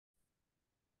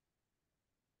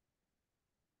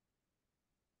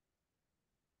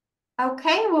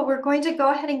Okay, well, we're going to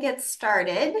go ahead and get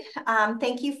started.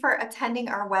 Thank you for attending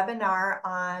our webinar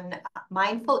on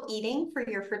mindful eating for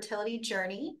your fertility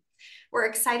journey. We're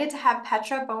excited to have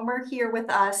Petra Beumer here with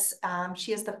us.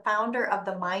 She is the founder of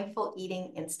the Mindful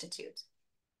Eating Institute.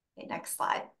 Okay, next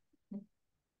slide.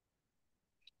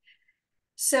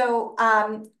 So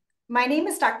my name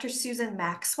is Dr. Susan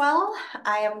Maxwell.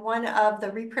 I am one of the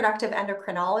reproductive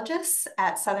endocrinologists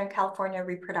at Southern California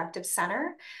Reproductive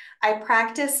Center. I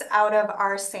practice out of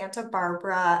our Santa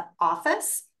Barbara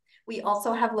office. We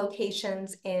also have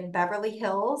locations in Beverly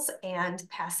Hills and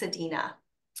Pasadena.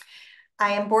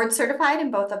 I am board certified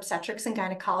in both obstetrics and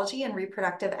gynecology and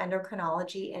reproductive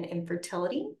endocrinology and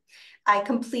infertility. I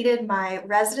completed my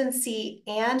residency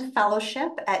and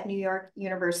fellowship at New York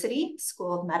University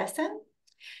School of Medicine.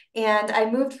 And I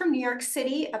moved from New York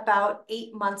City about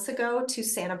 8 months ago to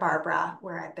Santa Barbara,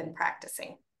 where I've been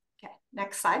practicing. Okay,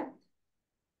 next slide.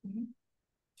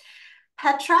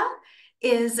 Petra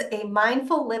is a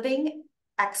mindful living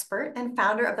expert and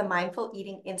founder of the Mindful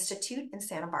Eating Institute in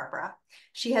Santa Barbara.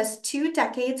 She has 2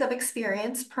 decades of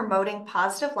experience promoting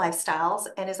positive lifestyles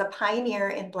and is a pioneer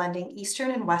in blending Eastern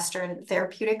and Western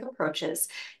therapeutic approaches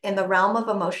in the realm of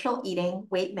emotional eating,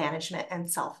 weight management,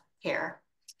 and self-care.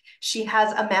 She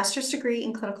has a master's degree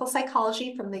in clinical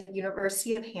psychology from the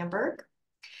University of Hamburg.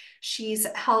 She's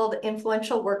held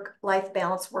influential work-life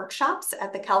balance workshops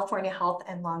at the California Health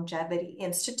and Longevity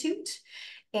Institute.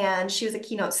 And she was a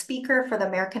keynote speaker for the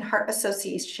American Heart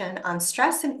Association on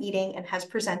stress and eating and has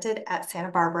presented at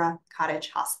Santa Barbara Cottage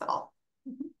Hospital.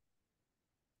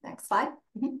 Next slide.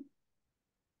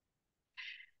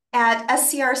 At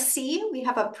SCRC, we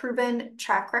have a proven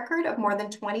track record of more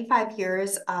than 25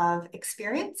 years of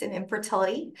experience in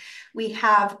infertility. We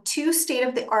have 2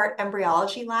 state-of-the-art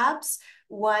embryology labs.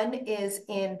 One is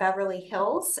in Beverly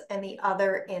Hills and the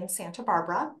other in Santa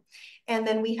Barbara. And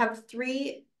then we have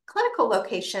 3 clinical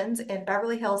locations in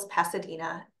Beverly Hills,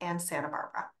 Pasadena, and Santa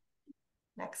Barbara.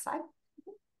 Next slide.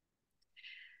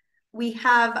 We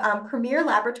have premier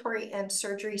laboratory and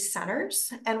surgery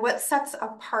centers, and what sets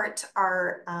apart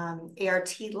our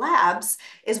ART labs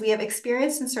is we have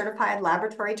experienced and certified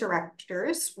laboratory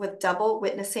directors with double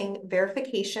witnessing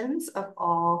verifications of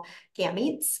all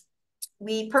gametes.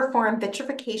 We perform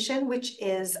vitrification, which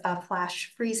is a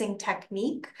flash freezing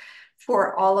technique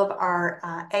for all of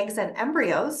our eggs and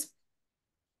embryos.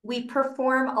 We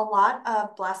perform a lot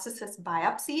of blastocyst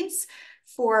biopsies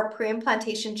for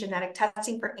pre-implantation genetic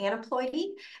testing for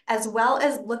aneuploidy, as well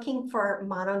as looking for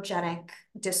monogenic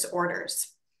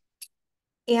disorders.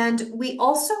 And we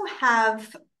also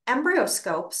have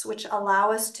embryoscopes, which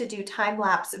allow us to do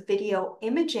time-lapse video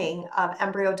imaging of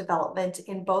embryo development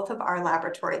in both of our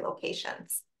laboratory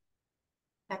locations.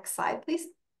 Next slide, please.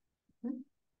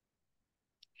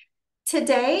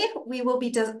 Today, we will be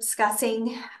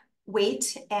discussing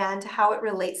weight and how it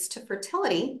relates to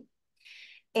fertility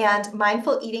and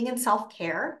mindful eating and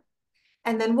self-care.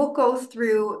 And then we'll go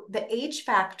through the age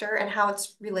factor and how it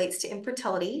relates to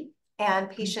infertility and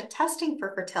patient testing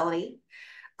for fertility,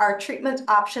 our treatment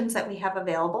options that we have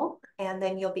available, and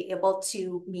then you'll be able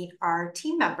to meet our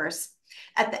team members.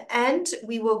 At the end,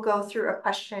 we will go through a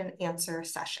question and answer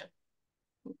session.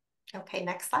 Okay,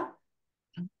 next slide.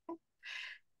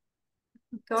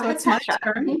 Go ahead, it's my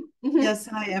Petra. turn. Yes,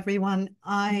 hi everyone.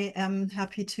 I am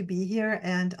happy to be here,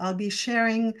 and I'll be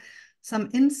sharing some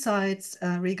insights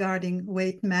regarding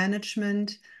weight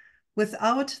management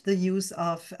without the use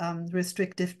of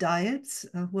restrictive diets.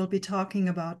 We'll be talking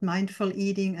about mindful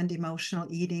eating and emotional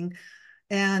eating.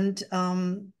 And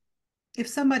if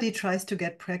somebody tries to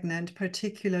get pregnant,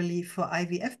 particularly for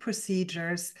IVF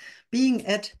procedures, being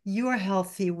at your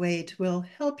healthy weight will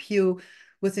help you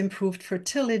with improved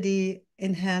fertility,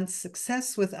 enhanced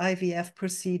success with IVF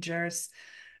procedures,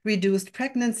 reduced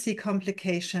pregnancy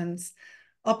complications,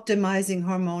 optimizing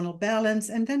hormonal balance,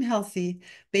 and then healthy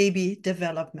baby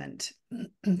development.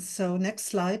 So next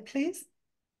slide, please.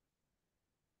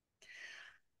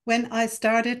 When I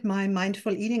started my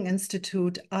Mindful Eating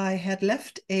Institute, I had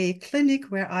left a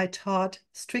clinic where I taught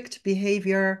strict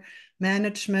behavior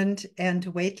management and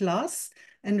weight loss,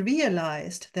 and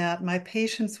realized that my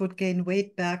patients would gain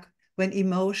weight back when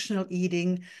emotional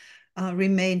eating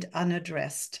remained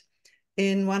unaddressed.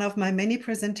 In one of my many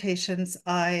presentations,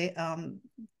 I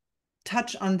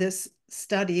touch on this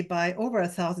study by over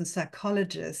 1,000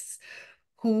 psychologists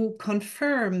who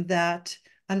confirm that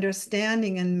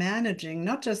understanding and managing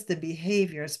not just the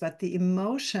behaviors, but the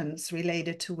emotions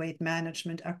related to weight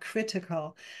management are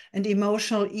critical. And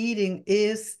emotional eating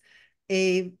is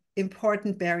an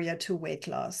important barrier to weight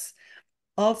loss.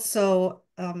 Also,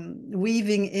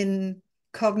 weaving in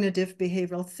cognitive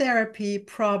behavioral therapy,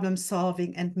 problem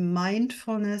solving, and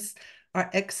mindfulness are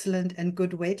excellent and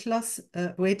good weight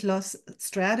loss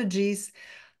strategies.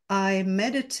 I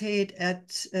meditate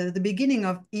at the beginning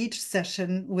of each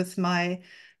session with my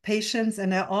patients,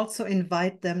 and I also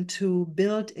invite them to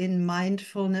build in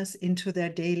mindfulness into their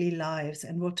daily lives.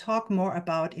 And we'll talk more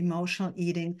about emotional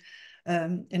eating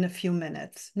in a few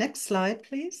minutes. Next slide,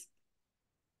 please.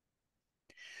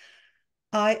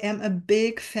 I am a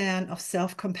big fan of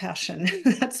self-compassion.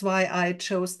 That's why I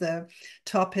chose the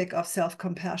topic of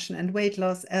self-compassion and weight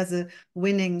loss as a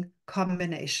winning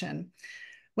combination.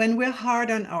 When we're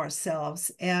hard on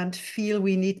ourselves and feel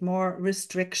we need more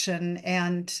restriction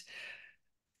and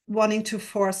wanting to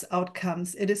force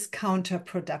outcomes, it is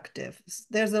counterproductive.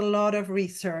 There's a lot of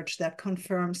research that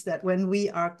confirms that when we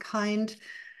are kind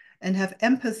and have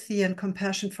empathy and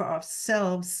compassion for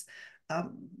ourselves,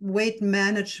 weight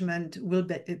management will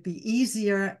be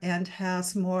easier and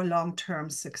has more long-term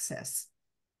success.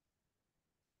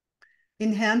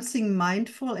 Enhancing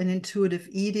mindful and intuitive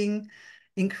eating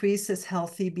increases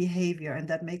healthy behavior, and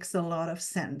that makes a lot of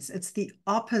sense. It's the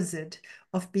opposite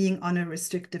of being on a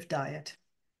restrictive diet.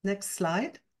 Next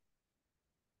slide.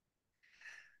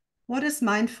 What is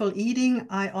mindful eating?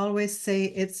 I always say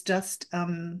it's just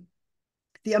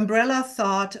the umbrella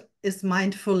thought is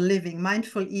mindful living.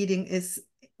 Mindful eating is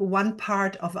one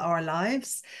part of our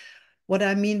lives. What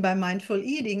I mean by mindful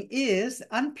eating is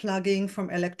unplugging from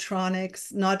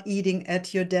electronics, not eating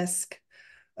at your desk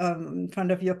in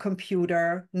front of your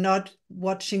computer, not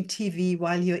watching TV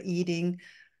while you're eating.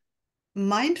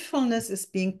 Mindfulness is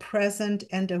being present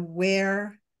and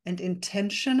aware and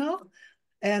intentional,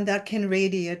 and that can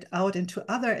radiate out into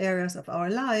other areas of our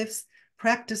lives.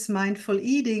 Practice mindful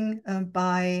eating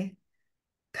by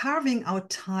carving out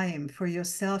time for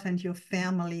yourself and your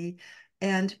family,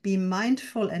 and be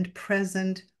mindful and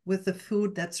present with the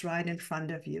food that's right in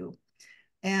front of you.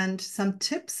 And some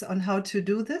tips on how to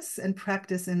do this and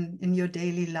practice in your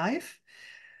daily life.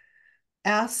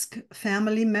 Ask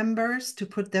family members to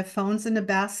put their phones in a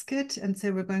basket and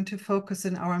say, we're going to focus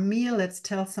on our meal. Let's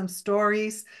tell some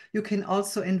stories. You can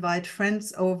also invite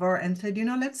friends over and say,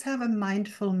 let's have a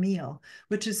mindful meal,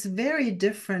 which is very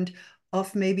different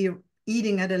of maybe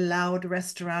eating at a loud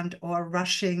restaurant or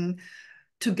rushing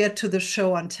to get to the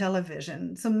show on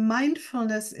television. So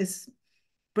mindfulness is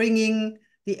bringing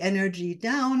the energy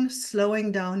down,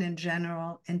 slowing down in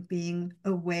general, and being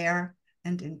aware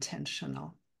and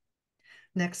intentional.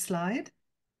 Next slide.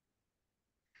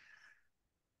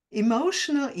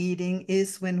 Emotional eating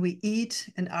is when we eat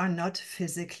and are not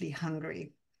physically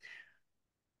hungry.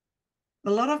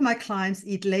 A lot of my clients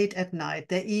eat late at night.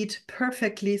 They eat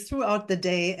perfectly throughout the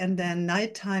day, and then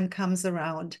nighttime comes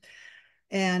around.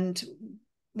 And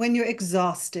when you're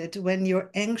exhausted, when you're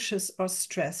anxious or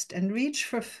stressed and reach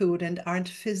for food and aren't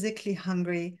physically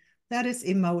hungry, that is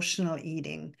emotional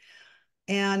eating.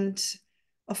 And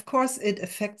of course, it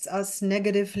affects us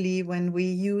negatively when we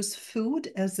use food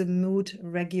as a mood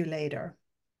regulator.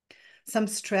 Some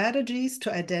strategies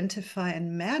to identify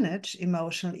and manage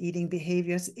emotional eating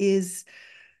behaviors is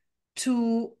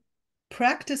to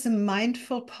practice a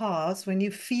mindful pause when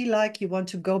you feel like you want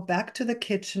to go back to the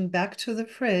kitchen, back to the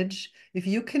fridge. If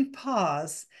you can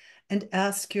pause and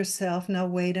ask yourself, now,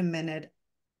 wait a minute,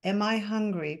 am I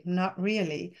hungry? Not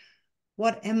really.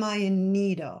 What am I in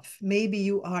need of? Maybe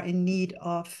you are in need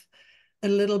of a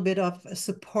little bit of a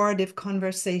supportive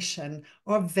conversation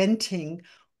or venting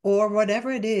or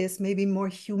whatever it is, maybe more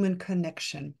human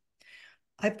connection.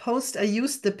 I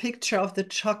used the picture of the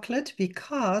chocolate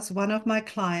because one of my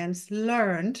clients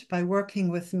learned by working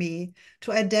with me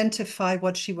to identify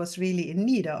what she was really in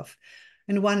need of.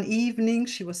 And one evening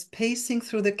she was pacing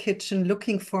through the kitchen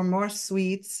looking for more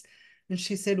sweets. And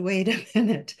she said, wait a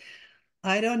minute,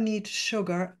 I don't need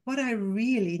sugar. What I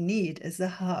really need is a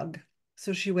hug.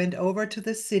 So she went over to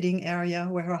the sitting area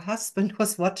where her husband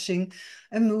was watching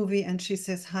a movie, and she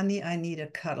says, honey, I need a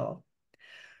cuddle.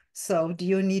 So do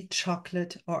you need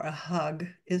chocolate or a hug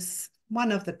is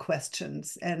one of the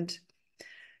questions. And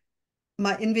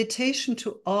my invitation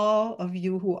to all of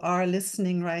you who are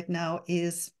listening right now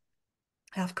is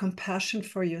have compassion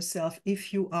for yourself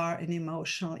if you are an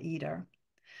emotional eater.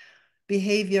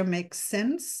 Behavior makes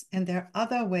sense, and there are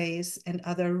other ways and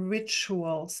other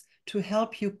rituals to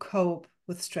help you cope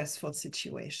with stressful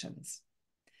situations.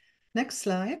 Next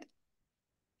slide.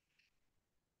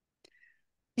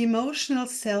 Emotional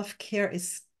self-care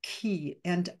is key,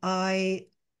 and I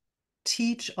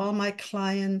teach all my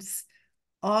clients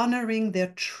honoring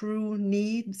their true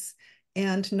needs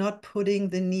and not putting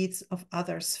the needs of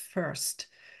others first.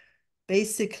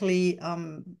 Basically,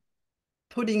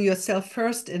 putting yourself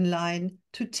first in line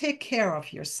to take care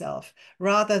of yourself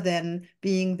rather than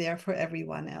being there for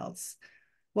everyone else.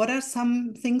 What are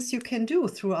some things you can do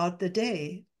throughout the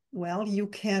day? Well, you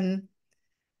can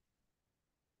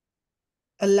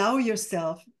allow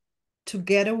yourself to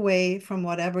get away from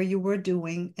whatever you were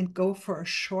doing and go for a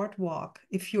short walk.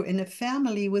 If you're in a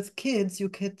family with kids, you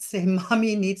could say,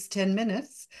 Mommy needs 10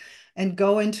 minutes, and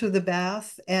go into the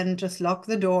bath and just lock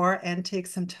the door and take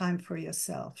some time for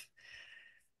yourself.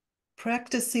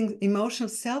 Practicing emotional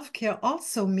self-care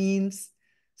also means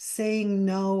saying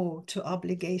no to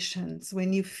obligations.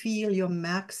 When you feel you're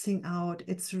maxing out,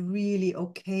 it's really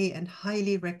okay and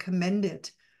highly recommended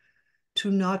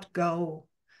to not go.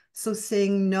 So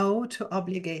saying no to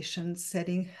obligations,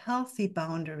 setting healthy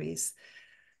boundaries.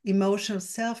 Emotional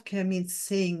self-care means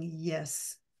saying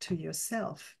yes to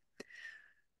yourself,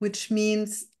 which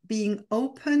means being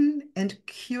open and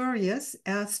curious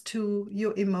as to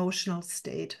your emotional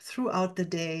state throughout the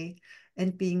day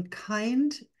and being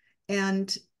kind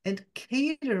and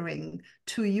catering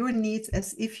to your needs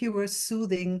as if you were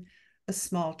soothing a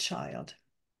small child.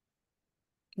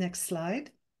 Next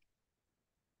slide.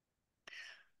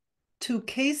 2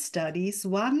 case studies.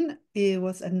 One, it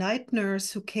was a night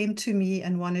nurse who came to me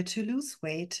and wanted to lose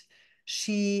weight.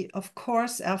 She, of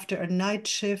course, after a night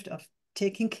shift of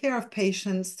taking care of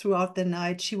patients throughout the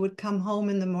night, she would come home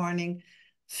in the morning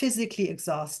physically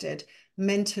exhausted,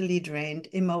 mentally drained,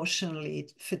 emotionally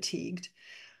fatigued.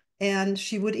 And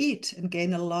she would eat and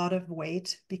gain a lot of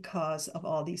weight because of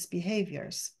all these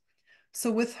behaviors.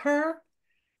 So with her,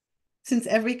 since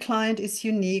every client is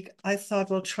unique, I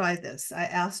thought, we'll try this. I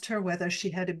asked her whether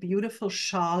she had a beautiful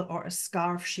shawl or a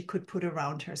scarf she could put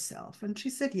around herself. And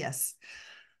she said yes.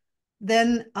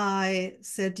 Then I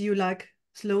said, do you like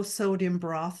low sodium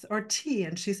broth or tea?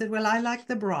 And she said, well, I like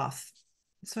the broth.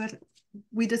 So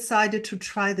we decided to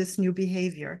try this new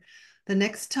behavior. The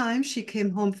next time she came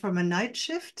home from a night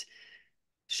shift,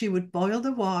 she would boil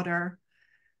the water,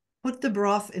 put the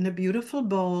broth in a beautiful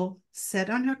bowl, sat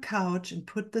on her couch and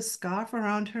put the scarf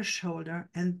around her shoulder.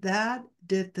 And that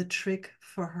did the trick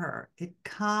for her. It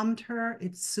calmed her,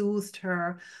 it soothed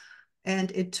her,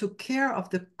 and it took care of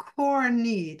the core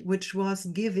need, which was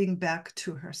giving back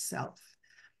to herself.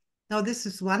 Now, this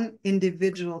is one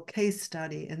individual case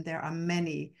study, and there are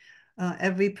many.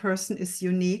 Every person is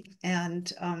unique. And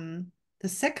the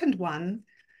second one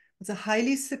was a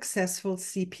highly successful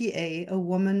CPA, a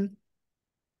woman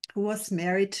who was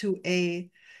married to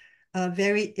a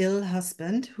very ill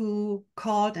husband who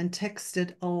called and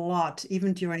texted a lot,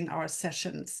 even during our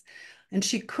sessions. And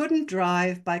she couldn't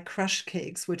drive by Crush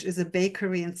Cakes, which is a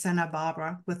bakery in Santa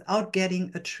Barbara, without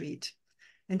getting a treat.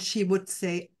 And she would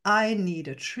say, I need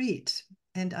a treat.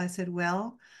 And I said,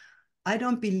 well, I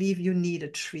don't believe you need a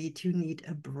treat, you need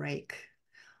a break.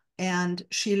 And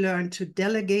she learned to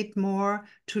delegate more,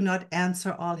 to not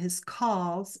answer all his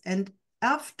calls. And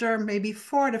after maybe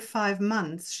 4 to 5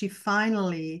 months, she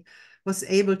finally was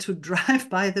able to drive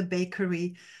by the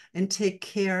bakery and take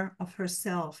care of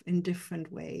herself in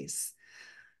different ways.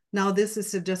 Now, this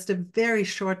is just a very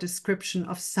short description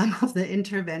of some of the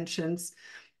interventions.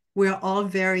 We're all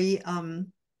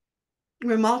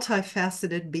we're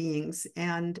multifaceted beings,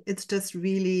 and it's just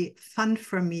really fun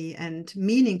for me and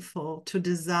meaningful to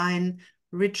design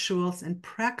rituals and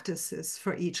practices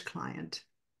for each client.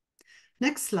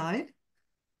 Next slide.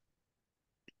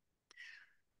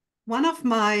 One of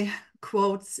my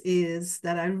quotes is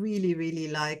that I really, really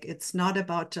like. It's not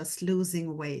about just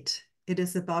losing weight. It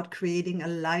is about creating a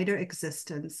lighter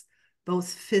existence,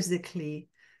 both physically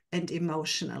and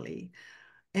emotionally.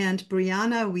 And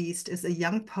Brianna Wiest is a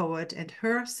young poet, and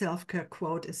her self-care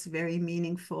quote is very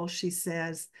meaningful. She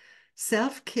says,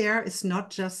 self-care is not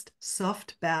just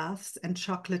soft baths and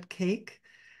chocolate cake.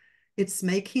 It's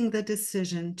making the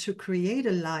decision to create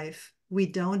a life we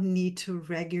don't need to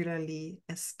regularly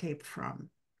escape from.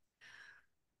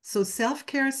 So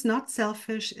self-care is not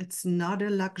selfish. It's not a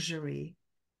luxury.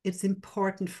 It's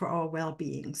important for our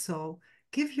well-being. So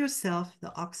give yourself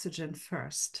the oxygen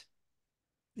first.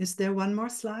 Is there one more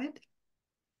slide?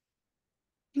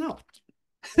 No.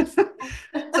 So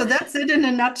that's it in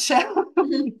a nutshell.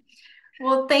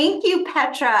 Well, thank you,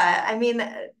 Petra. I mean,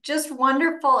 just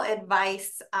wonderful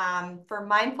advice for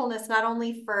mindfulness, not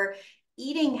only for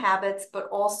eating habits, but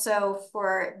also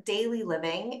for daily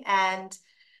living. And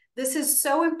this is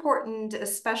so important,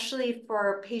 especially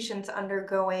for patients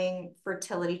undergoing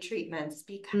fertility treatments,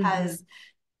 because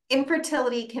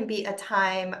infertility can be a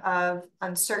time of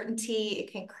uncertainty.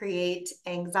 It can create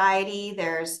anxiety.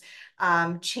 There's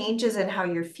changes in how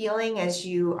you're feeling as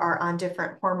you are on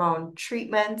different hormone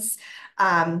treatments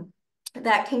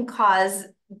that can cause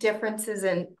differences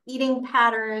in eating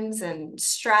patterns and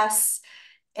stress.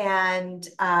 And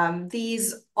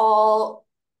these all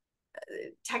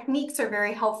techniques are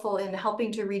very helpful in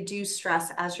helping to reduce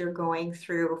stress as you're going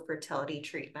through fertility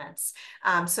treatments.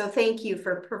 So thank you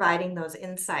for providing those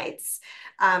insights.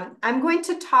 I'm going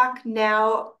to talk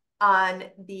now on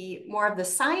more of the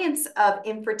science of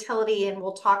infertility, and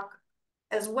we'll talk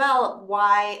as well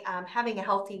why having a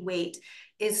healthy weight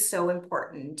is so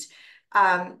important.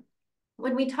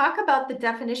 When we talk about the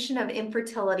definition of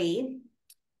infertility,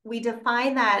 we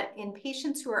define that in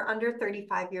patients who are under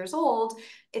 35 years old,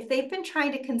 if they've been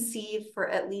trying to conceive for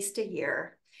at least a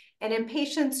year, and in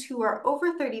patients who are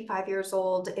over 35 years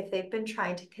old, if they've been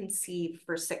trying to conceive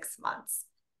for 6 months.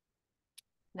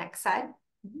 Next slide.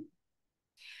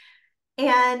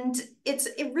 And it's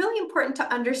really important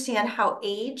to understand how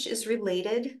age is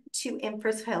related to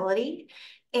infertility.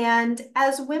 And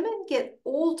as women get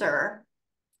older,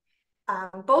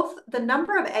 both the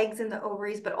number of eggs in the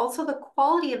ovaries, but also the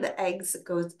quality of the eggs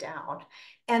goes down.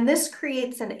 And this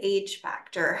creates an age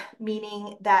factor,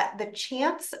 meaning that the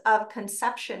chance of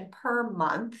conception per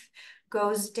month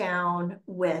goes down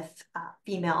with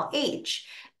female age.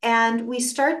 And we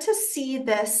start to see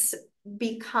this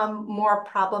become more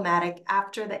problematic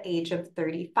after the age of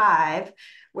 35,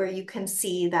 where you can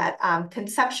see that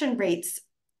conception rates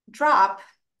drop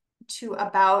to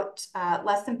about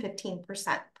less than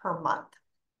 15% per month.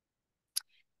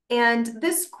 And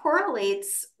this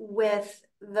correlates with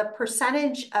the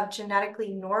percentage of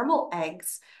genetically normal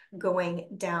eggs going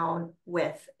down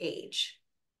with age.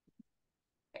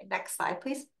 Okay, next slide,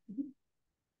 please.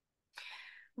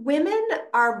 Women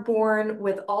are born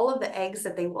with all of the eggs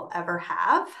that they will ever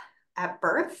have at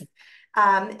birth.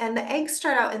 And the eggs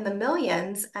start out in the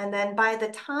millions. And then by the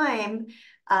time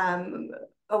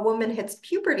a woman hits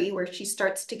puberty, where she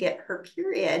starts to get her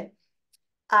period,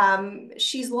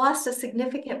 she's lost a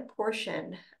significant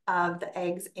portion of the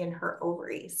eggs in her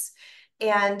ovaries.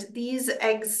 And these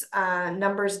eggs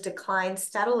numbers decline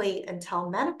steadily until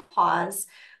menopause,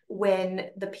 when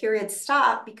the periods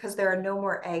stop because there are no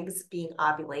more eggs being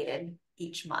ovulated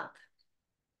each month.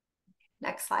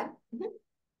 Next slide.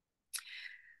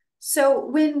 So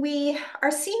when we are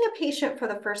seeing a patient for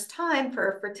the first time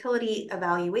for a fertility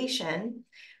evaluation,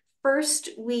 first,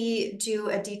 we do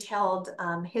a detailed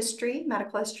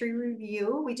medical history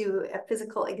review. We do a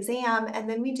physical exam, and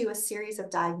then we do a series of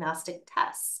diagnostic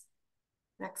tests.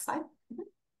 Next slide.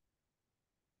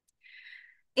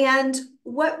 And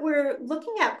what we're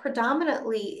looking at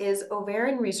predominantly is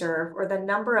ovarian reserve, or the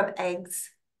number of eggs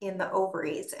in the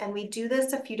ovaries. And we do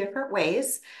this a few different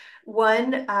ways.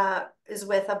 One is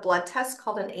with a blood test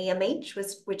called an AMH,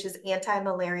 which is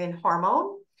anti-Müllerian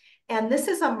hormone. And this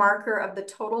is a marker of the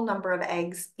total number of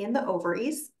eggs in the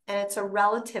ovaries, and it's a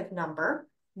relative number,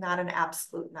 not an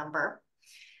absolute number.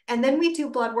 And then we do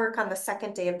blood work on the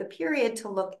second day of the period to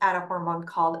look at a hormone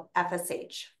called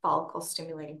FSH, follicle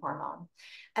stimulating hormone.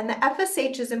 And the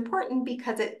FSH is important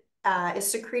because it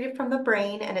is secreted from the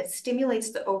brain, and it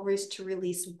stimulates the ovaries to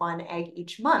release 1 egg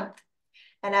each month.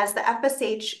 And as the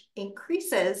FSH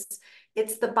increases,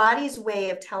 it's the body's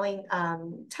way of telling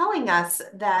us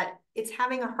that it's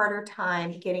having a harder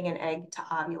time getting an egg to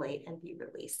ovulate and be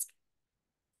released.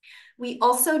 We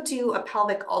also do a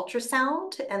pelvic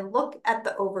ultrasound and look at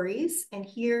the ovaries. And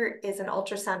here is an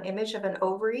ultrasound image of an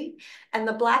ovary. And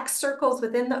the black circles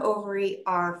within the ovary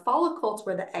are follicles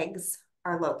where the eggs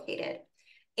are located.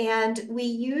 And we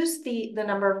use the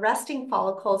number of resting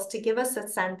follicles to give us a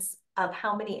sense of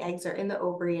how many eggs are in the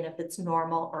ovary and if it's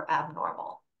normal or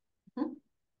abnormal.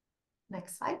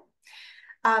 Next slide.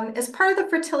 As part of the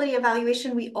fertility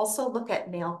evaluation, we also look at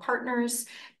male partners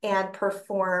and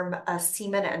perform a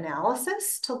semen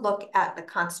analysis to look at the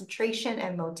concentration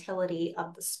and motility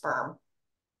of the sperm.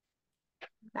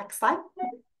 Next slide.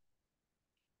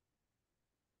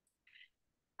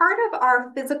 Part of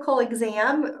our physical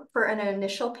exam for an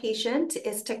initial patient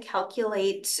is to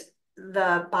calculate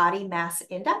the body mass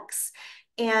index.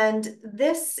 And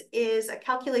this is a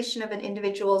calculation of an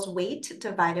individual's weight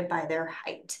divided by their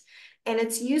height. And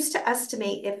it's used to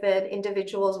estimate if an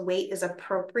individual's weight is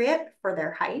appropriate for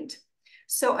their height.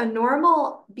 So a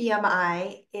normal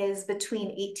BMI is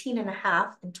between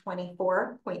 18.5 and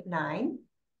 24.9.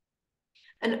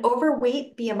 An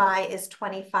overweight BMI is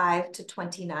 25 to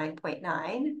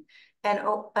 29.9. And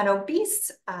an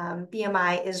obese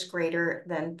BMI is greater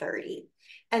than 30.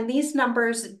 And these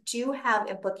numbers do have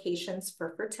implications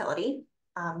for fertility.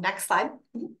 Next slide.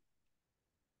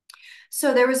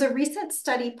 So there was a recent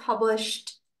study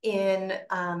published in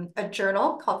a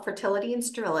journal called Fertility and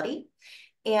Sterility,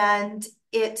 and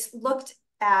it looked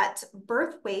at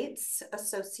birth weights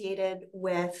associated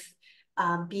with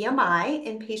BMI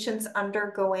in patients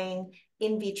undergoing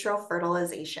in vitro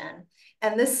fertilization.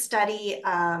 And this study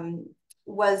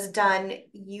was done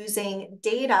using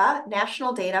data,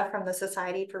 national data from the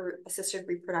Society for Assisted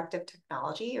Reproductive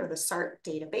Technology, or the SART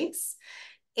database.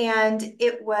 And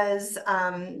it was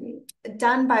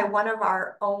done by one of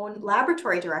our own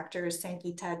laboratory directors,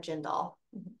 Sangeeta Jindal.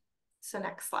 So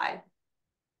next slide.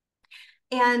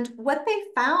 And what they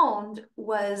found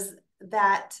was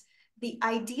that the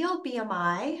ideal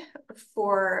BMI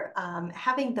for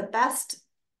having the best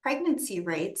pregnancy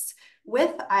rates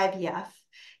with IVF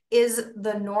is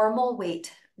the normal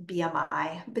weight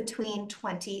BMI between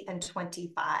 20 and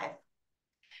 25.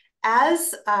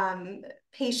 As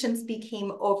patients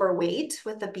became overweight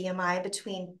with a BMI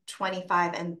between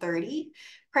 25 and 30,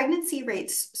 pregnancy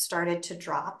rates started to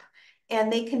drop,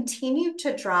 and they continued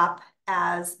to drop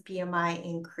as BMI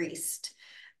increased.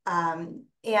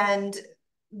 And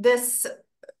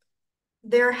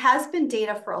there has been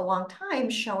data for a long time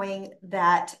showing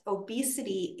that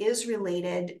obesity is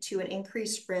related to an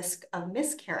increased risk of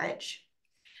miscarriage.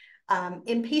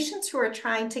 In patients who are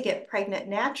trying to get pregnant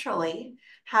naturally,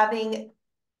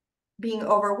 being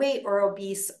overweight or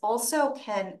obese also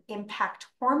can impact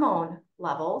hormone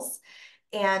levels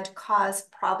and cause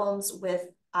problems with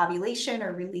ovulation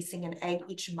or releasing an egg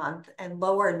each month and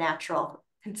lower natural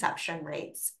conception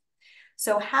rates.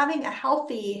 So having a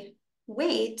healthy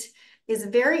weight is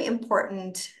very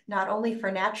important, not only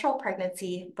for natural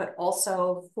pregnancy, but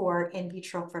also for in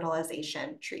vitro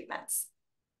fertilization treatments.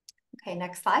 Okay,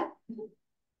 next slide.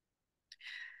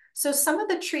 So some of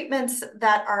the treatments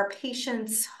that our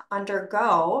patients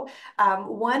undergo,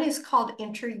 one is called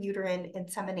intrauterine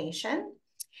insemination.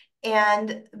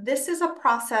 And this is a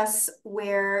process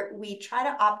where we try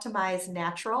to optimize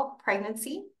natural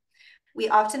pregnancy. We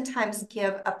oftentimes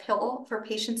give a pill for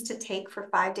patients to take for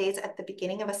 5 days at the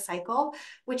beginning of a cycle,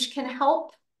 which can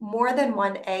help more than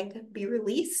one egg be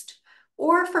released.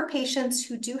 Or for patients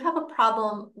who do have a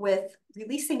problem with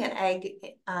releasing an egg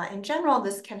in general,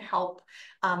 this can help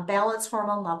balance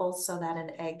hormone levels so that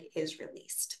an egg is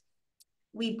released.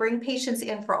 We bring patients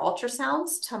in for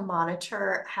ultrasounds to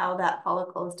monitor how that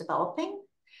follicle is developing,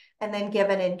 and then give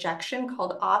an injection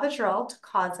called Ovidrel to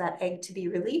cause that egg to be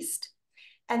released.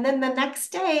 And then the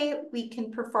next day, we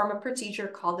can perform a procedure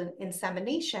called an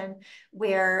insemination,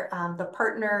 where the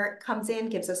partner comes in,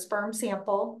 gives a sperm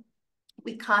sample.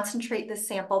 We concentrate the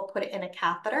sample, put it in a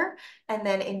catheter, and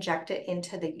then inject it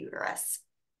into the uterus.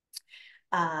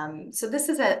 So this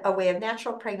is a way of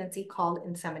natural pregnancy called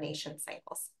insemination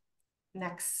cycles.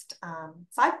 Next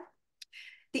slide.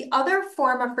 The other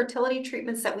form of fertility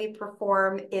treatments that we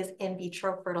perform is in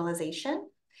vitro fertilization.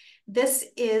 This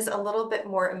is a little bit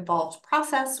more involved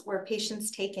process where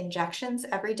patients take injections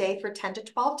every day for 10 to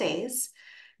 12 days.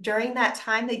 During that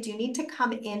time, they do need to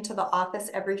come into the office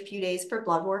every few days for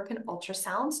blood work and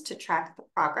ultrasounds to track the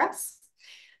progress.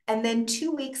 And then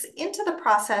 2 weeks into the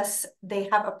process, they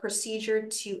have a procedure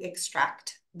to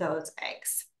extract those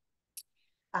eggs.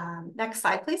 Next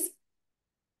slide, please.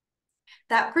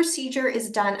 That procedure is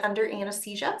done under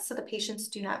anesthesia, so the patients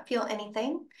do not feel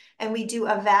anything. And we do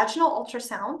a vaginal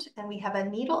ultrasound, and we have a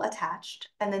needle attached,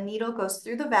 and the needle goes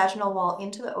through the vaginal wall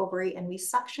into the ovary, and we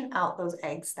suction out those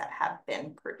eggs that have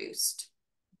been produced.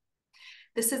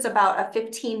 This is about a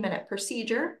 15-minute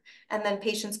procedure, and then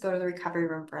patients go to the recovery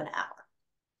room for an hour.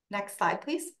 Next slide,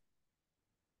 please.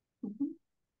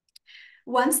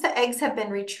 Once the eggs have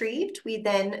been retrieved, we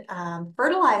then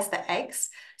fertilize the eggs,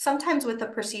 sometimes with a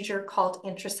procedure called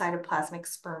intracytoplasmic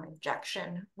sperm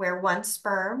injection, where one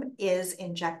sperm is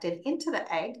injected into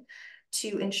the egg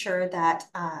to ensure that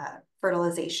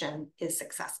fertilization is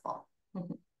successful.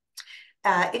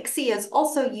 ICSI is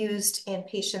also used in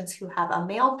patients who have a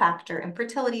male factor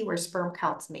infertility where sperm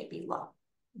counts may be low.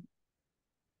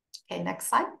 Okay, next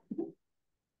slide.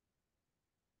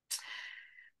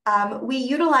 We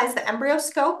utilize the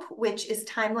EmbryoScope, which is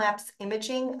time-lapse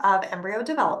imaging of embryo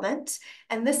development,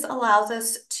 and this allows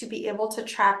us to be able to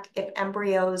track if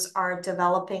embryos are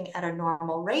developing at a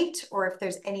normal rate or if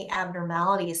there's any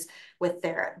abnormalities with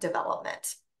their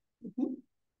development.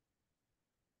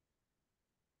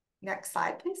 Next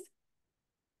slide, please.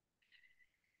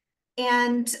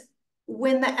 And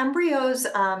when the embryos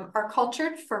are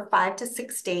cultured for 5 to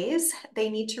 6 days, they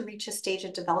need to reach a stage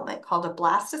of development called a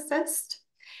blastocyst.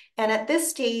 And at this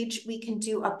stage, we can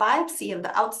do a biopsy of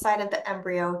the outside of the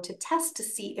embryo to test to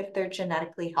see if they're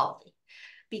genetically healthy.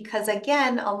 Because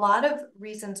again, a lot of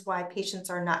reasons why patients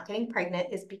are not getting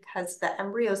pregnant is because the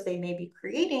embryos they may be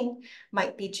creating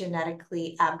might be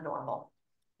genetically abnormal.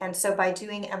 And so by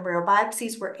doing embryo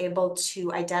biopsies, we're able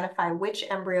to identify which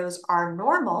embryos are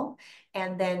normal,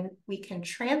 and then we can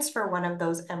transfer one of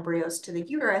those embryos to the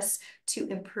uterus to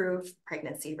improve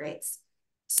pregnancy rates.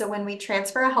 So when we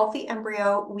transfer a healthy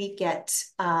embryo, we get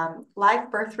live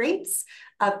birth rates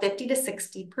of 50 to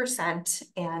 60%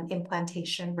 and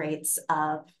implantation rates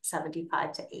of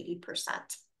 75 to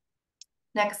 80%.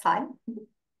 Next slide.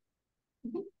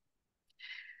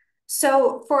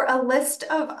 So for a list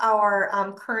of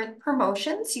our current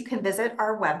promotions, you can visit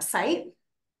our website,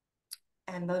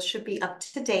 and those should be up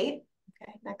to date.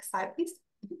 Okay, next slide, please.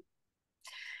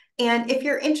 And if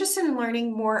you're interested in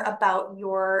learning more about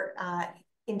your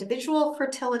individual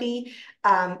fertility,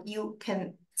 you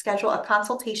can schedule a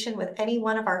consultation with any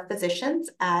one of our physicians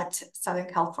at Southern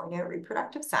California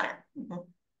Reproductive Center.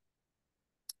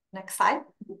 Next slide.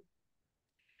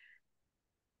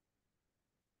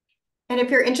 And if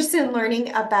you're interested in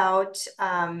learning about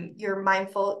your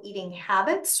mindful eating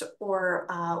habits or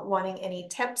wanting any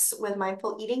tips with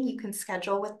mindful eating, you can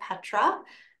schedule with Petra.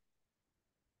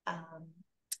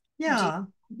 Yeah.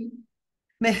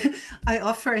 I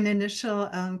offer an initial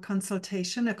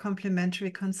consultation, a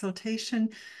complimentary consultation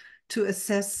to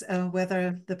assess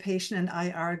whether the patient and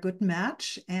I are a good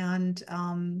match, and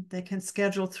they can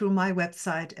schedule through my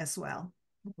website as well.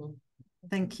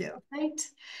 Thank you. Right.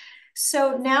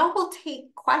 So now we'll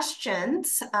take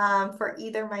questions for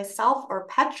either myself or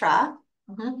Petra,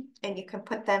 and you can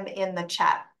put them in the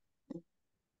chat.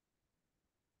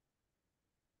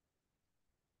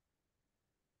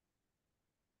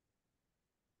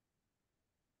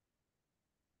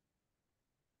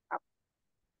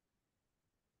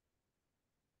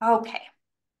 Okay.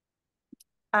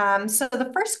 So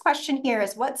the first question here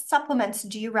is, what supplements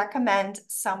do you recommend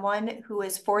someone who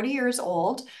is 40 years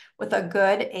old with a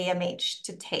good AMH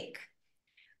to take?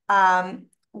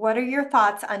 What are your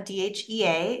thoughts on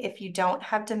DHEA if you don't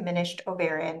have diminished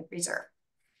ovarian reserve?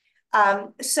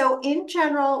 So in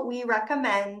general, we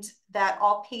recommend that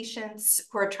all patients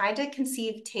who are trying to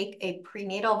conceive take a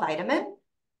prenatal vitamin.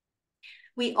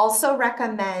 We also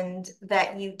recommend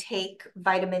that you take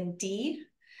vitamin D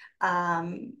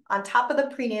on top of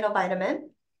the prenatal vitamin,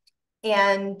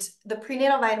 and the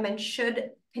prenatal vitamin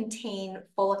should contain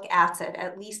folic acid,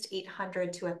 at least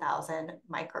 800 to 1,000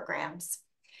 micrograms.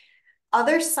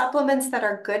 Other supplements that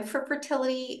are good for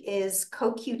fertility is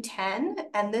CoQ10,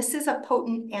 and this is a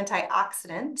potent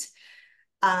antioxidant.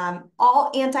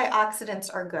 All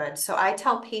antioxidants are good. So I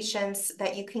tell patients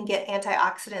that you can get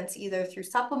antioxidants either through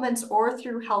supplements or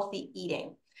through healthy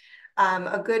eating.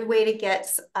 A good way to get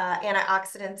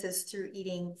antioxidants is through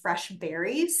eating fresh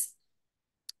berries.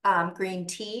 Green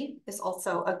tea is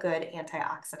also a good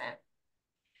antioxidant.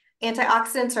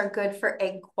 Antioxidants are good for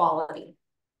egg quality.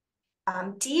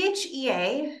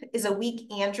 DHEA is a weak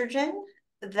androgen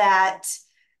that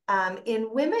in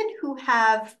women who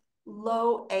have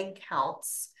low egg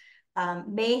counts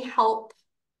may help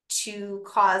to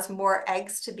cause more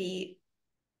eggs to be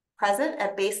present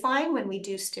at baseline when we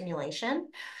do stimulation.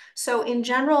 So in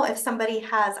general, if somebody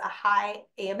has a high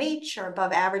AMH or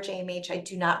above average AMH, I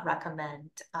do not recommend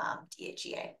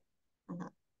DHEA.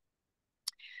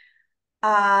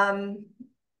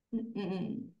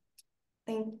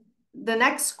 The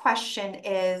next question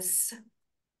is,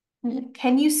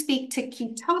 can you speak to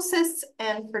ketosis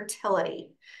and fertility?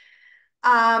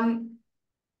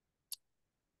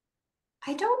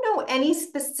 I don't know any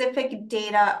specific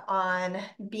data on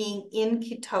being in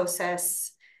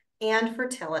ketosis and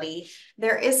fertility.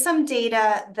 There is some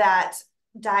data that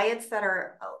diets that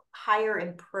are higher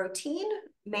in protein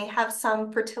may have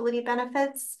some fertility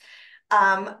benefits.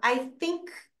 I think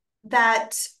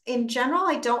that in general,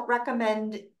 I don't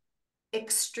recommend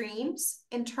extremes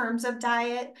in terms of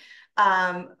diet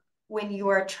when you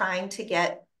are trying to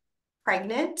get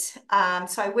pregnant.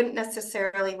 So I wouldn't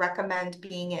necessarily recommend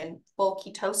being in full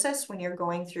ketosis when you're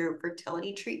going through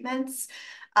fertility treatments.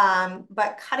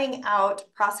 But cutting out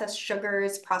processed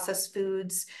sugars, processed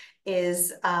foods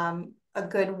is a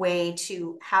good way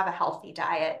to have a healthy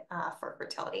diet for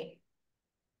fertility.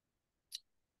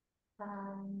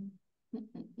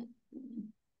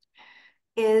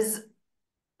 Is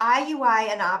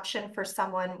IUI an option for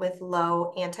someone with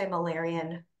low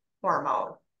anti-Müllerian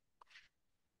hormone?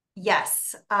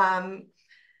 Yes.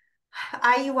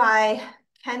 IUI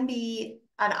can be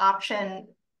an option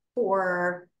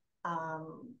for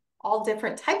all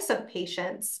different types of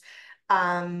patients.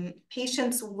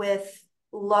 Patients with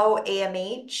low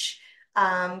AMH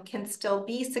can still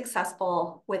be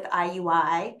successful with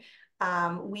IUI.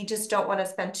 We just don't want to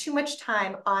spend too much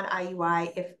time on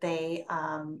IUI if they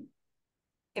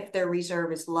if their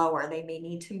reserve is lower, they may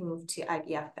need to move to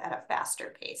IVF at a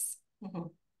faster pace. Mm-hmm.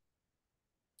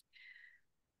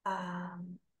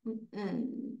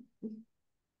 Mm-mm.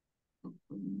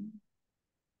 Mm-mm.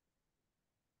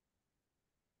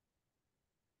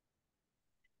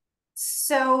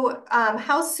 So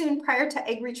how soon prior to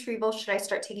egg retrieval should I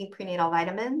start taking prenatal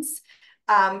vitamins?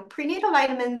 Prenatal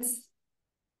vitamins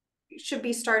should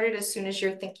be started as soon as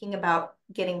you're thinking about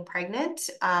getting pregnant.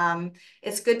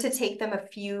 It's good to take them a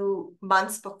few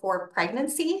months before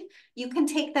pregnancy. You can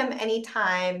take them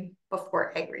anytime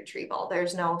before egg retrieval.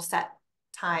 There's no set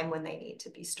time when they need to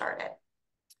be started.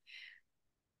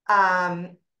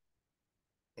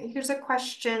 Here's a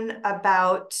question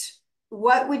about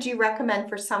what would you recommend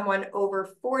for someone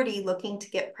over 40 looking to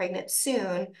get pregnant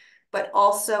soon, but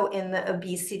also in the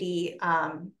obesity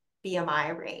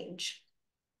BMI range?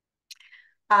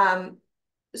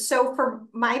 So for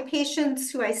my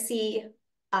patients who I see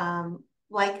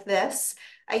like this,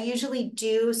 I usually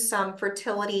do some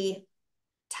fertility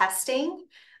testing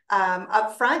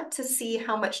up front to see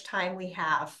how much time we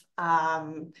have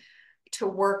to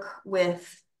work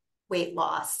with weight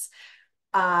loss.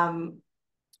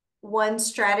 One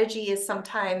strategy is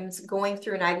sometimes going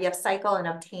through an IVF cycle and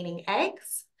obtaining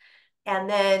eggs. And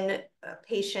then a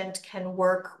patient can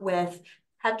work with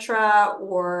Petra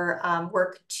or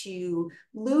work to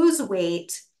lose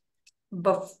weight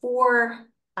before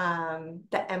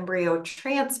the embryo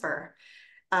transfer.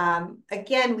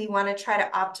 Again, we want to try to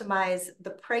optimize the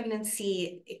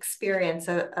pregnancy experience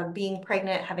of being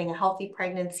pregnant, having a healthy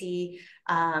pregnancy,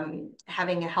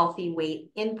 having a healthy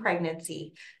weight in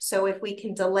pregnancy. So if we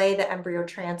can delay the embryo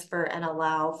transfer and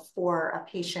allow for a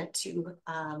patient to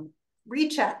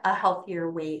reach a healthier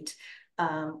weight,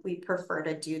 we prefer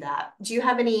to do that. Do you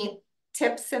have any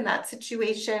tips in that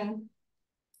situation,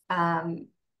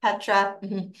 Petra?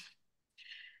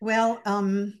 Well,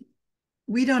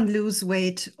 we don't lose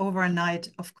weight overnight,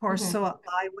 of course. So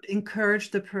I would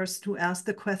encourage the person who asked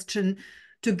the question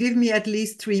to give me at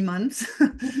least 3 months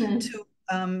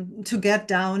to get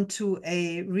down to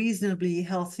a reasonably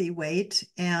healthy weight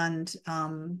and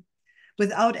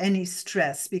without any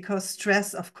stress, because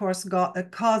stress, of course,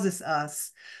 causes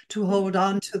us to hold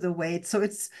on to the weight. So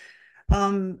it's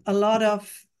a lot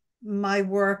of my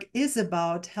work is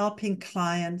about helping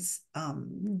clients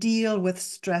deal with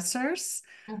stressors.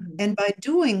 And by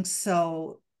doing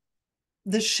so,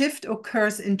 the shift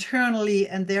occurs internally,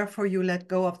 and therefore you let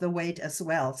go of the weight as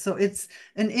well. So it's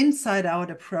an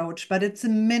inside-out approach, but it's a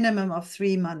minimum of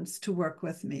 3 months to work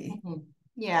with me.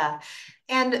 Yeah.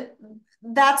 And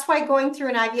that's why going through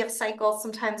an IVF cycle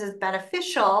sometimes is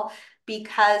beneficial,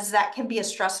 because that can be a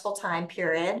stressful time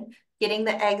period. Getting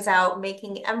the eggs out,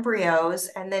 making embryos,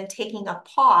 and then taking a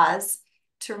pause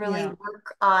to really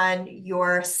work on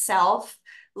yourself,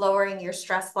 lowering your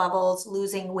stress levels,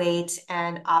 losing weight,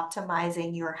 and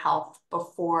optimizing your health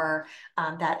before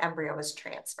that embryo is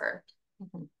transferred.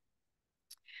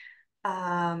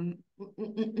 What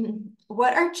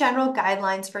are general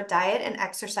guidelines for diet and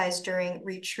exercise during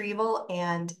retrieval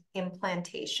and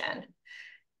implantation?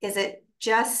 Is it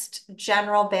just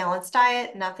general balanced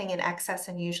diet, nothing in excess,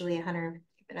 and usually 100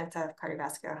 minutes of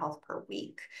cardiovascular health per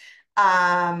week?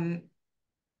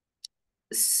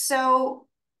 So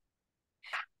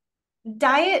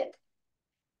diet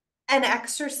and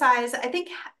exercise, I think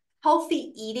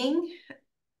healthy eating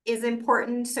is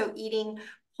important. So eating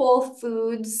whole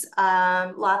foods,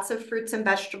 lots of fruits and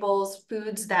vegetables,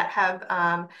 foods that have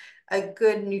a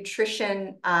good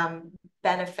nutrition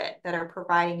benefit, that are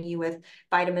providing you with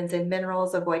vitamins and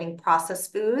minerals, avoiding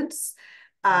processed foods,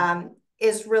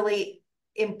 is really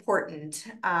important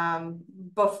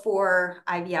before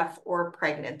IVF or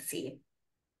pregnancy.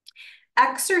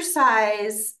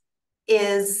 Exercise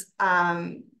is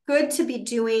good to be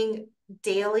doing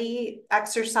daily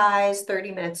exercise,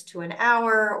 30 minutes to an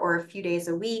hour or a few days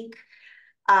a week.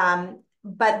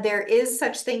 But there is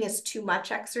such thing as too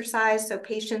much exercise. So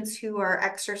patients who are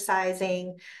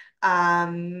exercising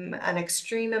an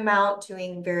extreme amount,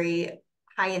 doing very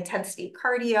high intensity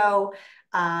cardio,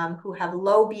 who have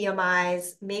low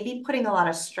BMIs, maybe putting a lot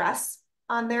of stress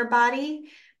on their body.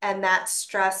 And that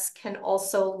stress can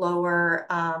also lower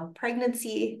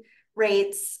pregnancy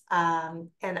rates and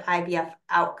IVF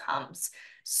outcomes.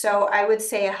 So I would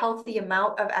say a healthy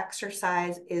amount of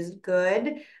exercise is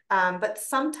good, but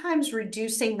sometimes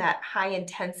reducing that high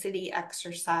intensity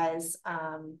exercise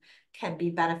can be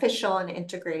beneficial, in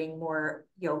integrating more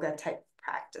yoga type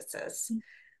practices.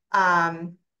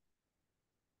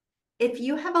 If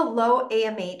you have a low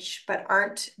AMH but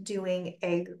aren't doing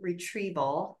egg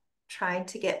retrieval, trying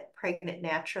to get pregnant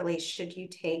naturally, should you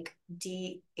take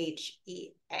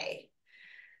DHEA?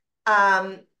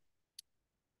 DHEA,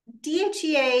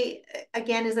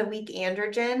 again, is a weak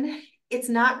androgen. It's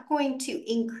not going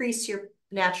to increase your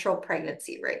natural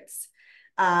pregnancy rates.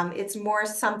 It's more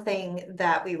something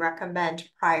that we recommend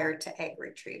prior to egg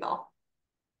retrieval.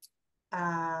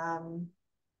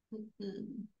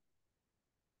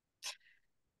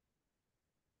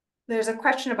 There's a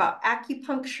question about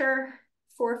acupuncture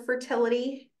for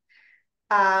fertility.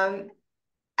 Acupuncture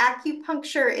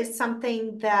is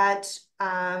something that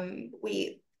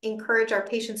we encourage our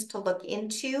patients to look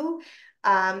into.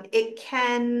 It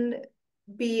can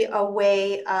be a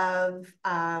way of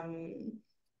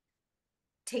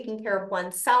taking care of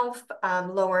oneself,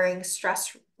 lowering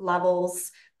stress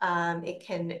levels. It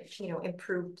can,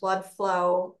 improve blood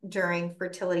flow during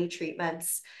fertility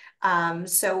treatments.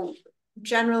 So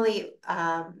generally,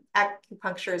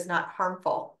 acupuncture is not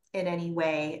harmful in any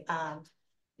way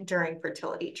during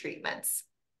fertility treatments.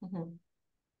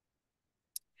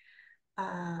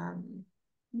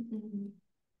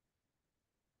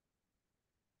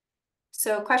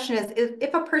 So question is,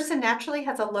 if a person naturally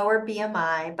has a lower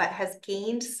BMI but has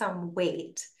gained some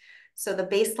weight, so the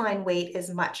baseline weight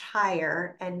is much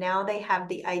higher, and now they have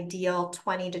the ideal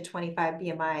 20 to 25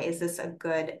 BMI, is this a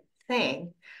good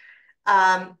thing?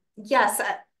 Yes,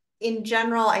 in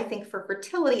general, I think for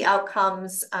fertility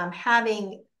outcomes,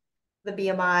 having the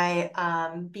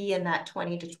BMI be in that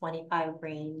 20 to 25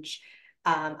 range,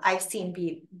 I've seen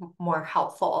be more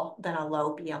helpful than a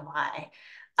low BMI.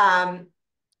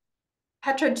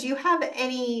 Petra, do you have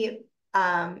any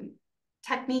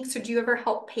techniques, or do you ever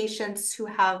help patients who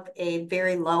have a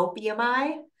very low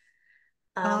BMI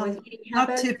with eating Not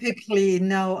habits? typically,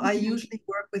 no. I usually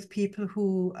work with people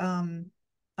who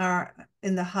are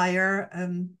in the higher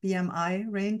BMI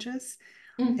ranges.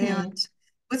 And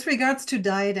with regards to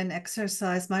diet and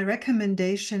exercise, my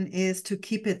recommendation is to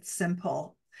keep it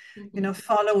simple.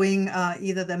 Following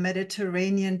either the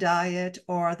Mediterranean diet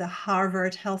or the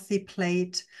Harvard Healthy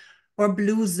Plate or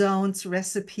Blue Zones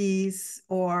recipes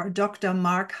or Dr.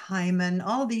 Mark Hyman.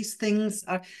 All these things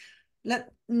are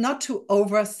not to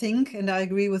overthink. And I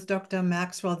agree with Dr.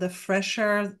 Maxwell, the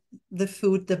fresher the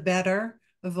food, the better,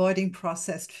 avoiding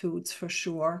processed foods for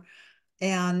sure.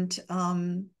 And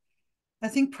I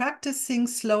think practicing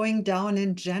slowing down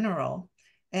in general.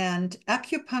 And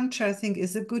acupuncture, I think,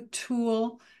 is a good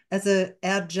tool as an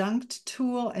adjunct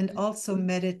tool, and also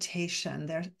meditation.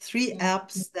 There are 3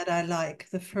 apps that I like.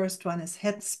 The first one is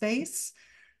Headspace.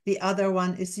 The other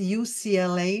one is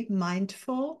UCLA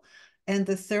Mindful. And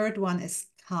the third one is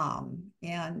Calm.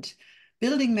 And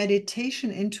building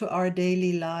meditation into our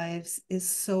daily lives is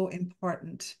so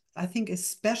important. I think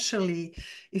especially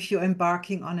if you're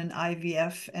embarking on an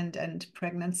IVF and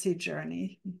pregnancy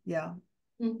journey. Yeah.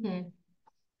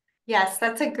 Yes,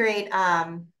 that's a great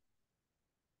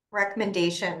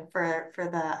recommendation for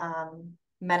the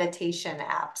meditation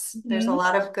apps. There's a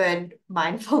lot of good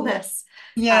mindfulness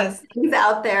things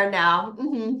out there now.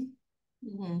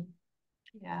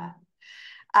 Yeah.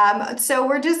 So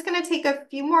we're just going to take a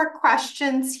few more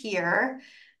questions here.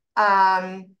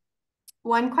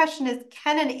 One question is,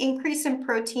 can an increase in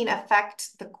protein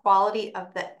affect the quality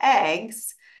of the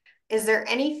eggs? Is there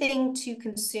anything to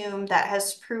consume that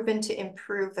has proven to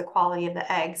improve the quality of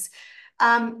the eggs?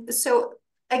 So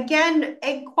again,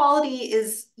 egg quality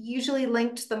is usually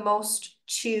linked the most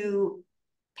to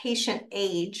patient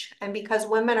age. And because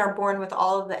women are born with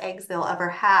all of the eggs they'll ever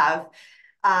have,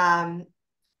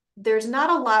 there's not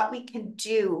a lot we can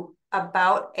do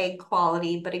about egg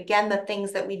quality. But again, the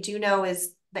things that we do know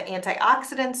is the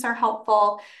antioxidants are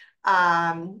helpful.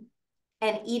 And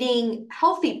eating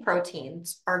healthy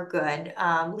proteins are good.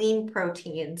 Lean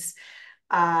proteins.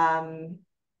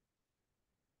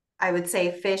 I would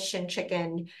say fish and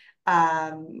chicken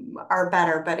are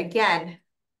better. But again,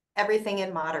 everything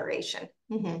in moderation.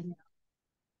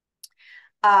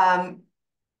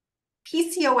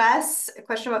 PCOS, a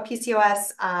question about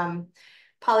PCOS,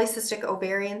 polycystic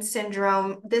ovarian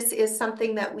syndrome. This is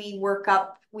something that we work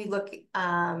up, we look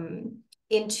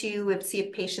into and see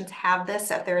if patients have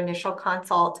this at their initial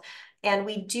consult. And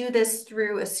we do this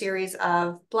through a series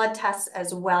of blood tests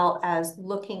as well as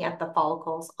looking at the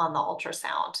follicles on the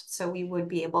ultrasound. So we would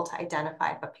be able to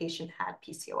identify if a patient had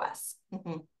PCOS.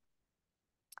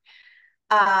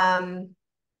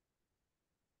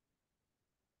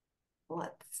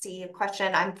 Let's see, a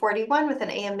question. I'm 41 with an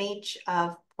AMH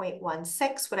of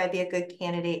 0.16. Would I be a good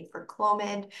candidate for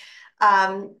Clomid?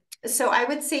 So I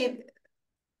would say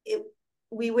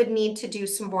we would need to do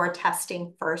some more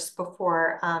testing first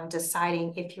before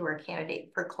deciding if you are a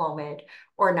candidate for Clomid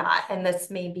or not. And this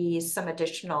may be some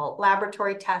additional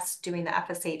laboratory tests, doing the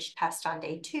FSH test on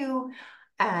day 2,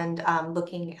 and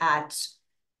looking at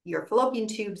your fallopian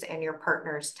tubes and your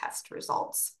partner's test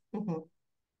results.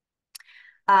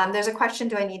 There's a question,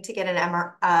 do I need to get an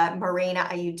Mirena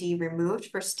IUD removed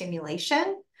for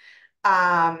stimulation?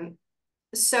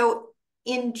 So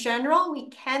in general, we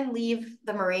can leave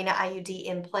the Mirena IUD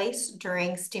in place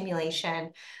during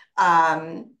stimulation.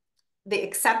 The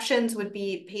exceptions would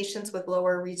be patients with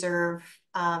lower reserve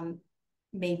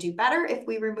may do better if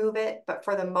we remove it, but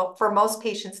for most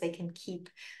patients, they can keep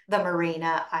the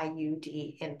Mirena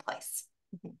IUD in place.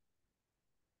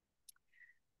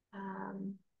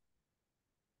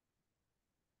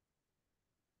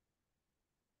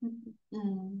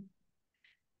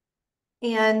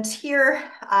 And here,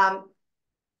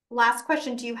 last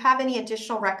question, do you have any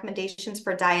additional recommendations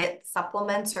for diet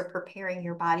supplements or preparing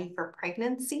your body for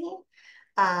pregnancy?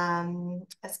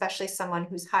 Especially someone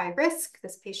who's high risk.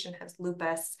 This patient has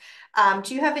lupus.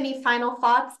 Do you have any final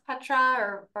thoughts,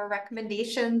 Petra, or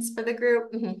recommendations for the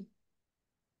group?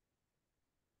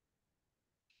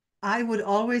 I would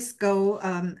always go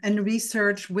and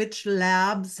research which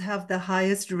labs have the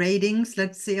highest ratings,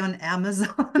 let's say on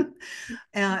Amazon,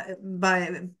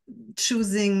 by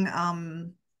choosing,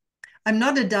 I'm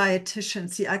not a dietitian,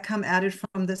 see, I come at it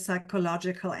from the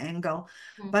psychological angle,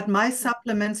 but my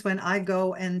supplements, when I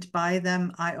go and buy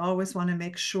them, I always want to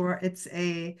make sure it's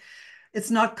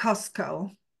not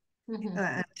Costco.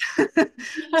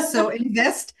 So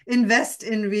invest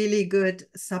in really good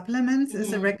supplements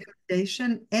is a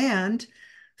recommendation. And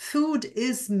food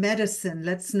is medicine.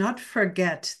 Let's not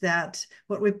forget that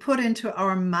what we put into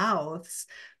our mouths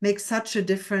makes such a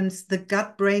difference, the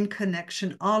gut-brain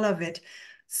connection, all of it.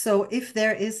 So if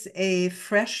there is a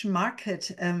fresh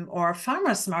market or a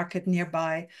farmer's market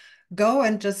nearby, go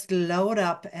and just load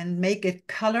up and make it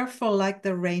colorful like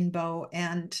the rainbow,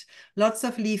 and lots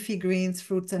of leafy greens,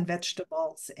 fruits and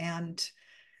vegetables. And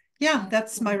yeah,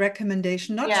 that's my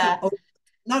recommendation. Not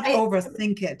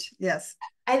overthink it. Yes.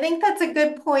 I think that's a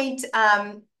good point.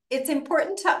 It's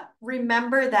important to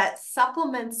remember that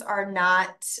supplements are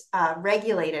not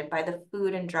regulated by the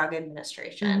Food and Drug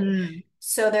Administration.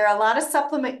 So there are a lot of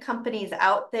supplement companies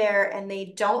out there, and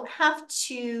they don't have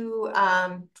to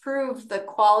prove the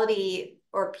quality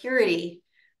or purity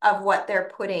of what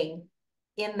they're putting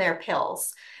in their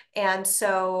pills. And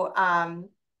so,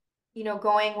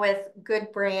 going with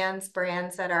good brands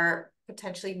that are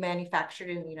potentially manufactured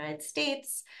in the United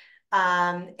States,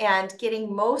 and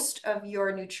getting most of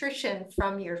your nutrition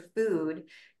from your food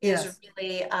is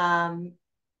really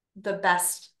the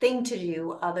best thing to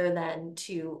do, other than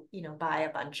to, buy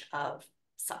a bunch of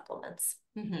supplements.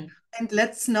 And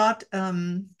let's not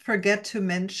forget to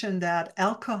mention that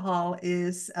alcohol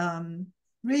is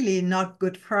really not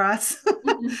good for us,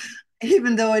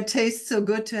 even though it tastes so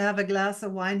good to have a glass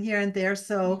of wine here and there.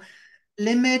 So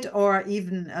limit, or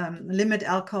even limit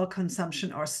alcohol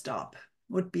consumption or stop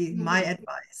would be my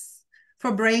advice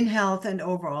for brain health and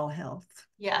overall health.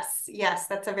 Yes,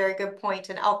 that's a very good point.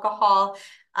 And alcohol,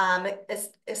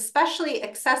 especially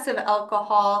excessive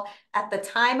alcohol at the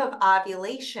time of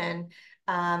ovulation,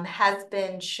 has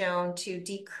been shown to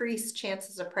decrease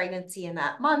chances of pregnancy in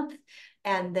that month.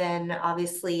 And then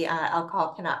obviously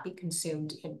alcohol cannot be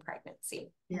consumed in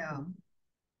pregnancy. Yeah.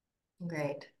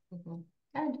 Great.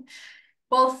 Good.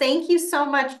 Well, thank you so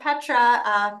much,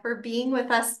 Petra, for being with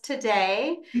us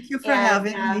today. Thank you for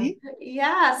having me.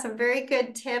 Yeah, some very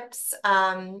good tips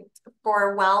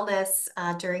for wellness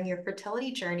during your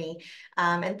fertility journey.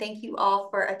 And thank you all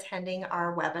for attending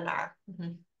our webinar.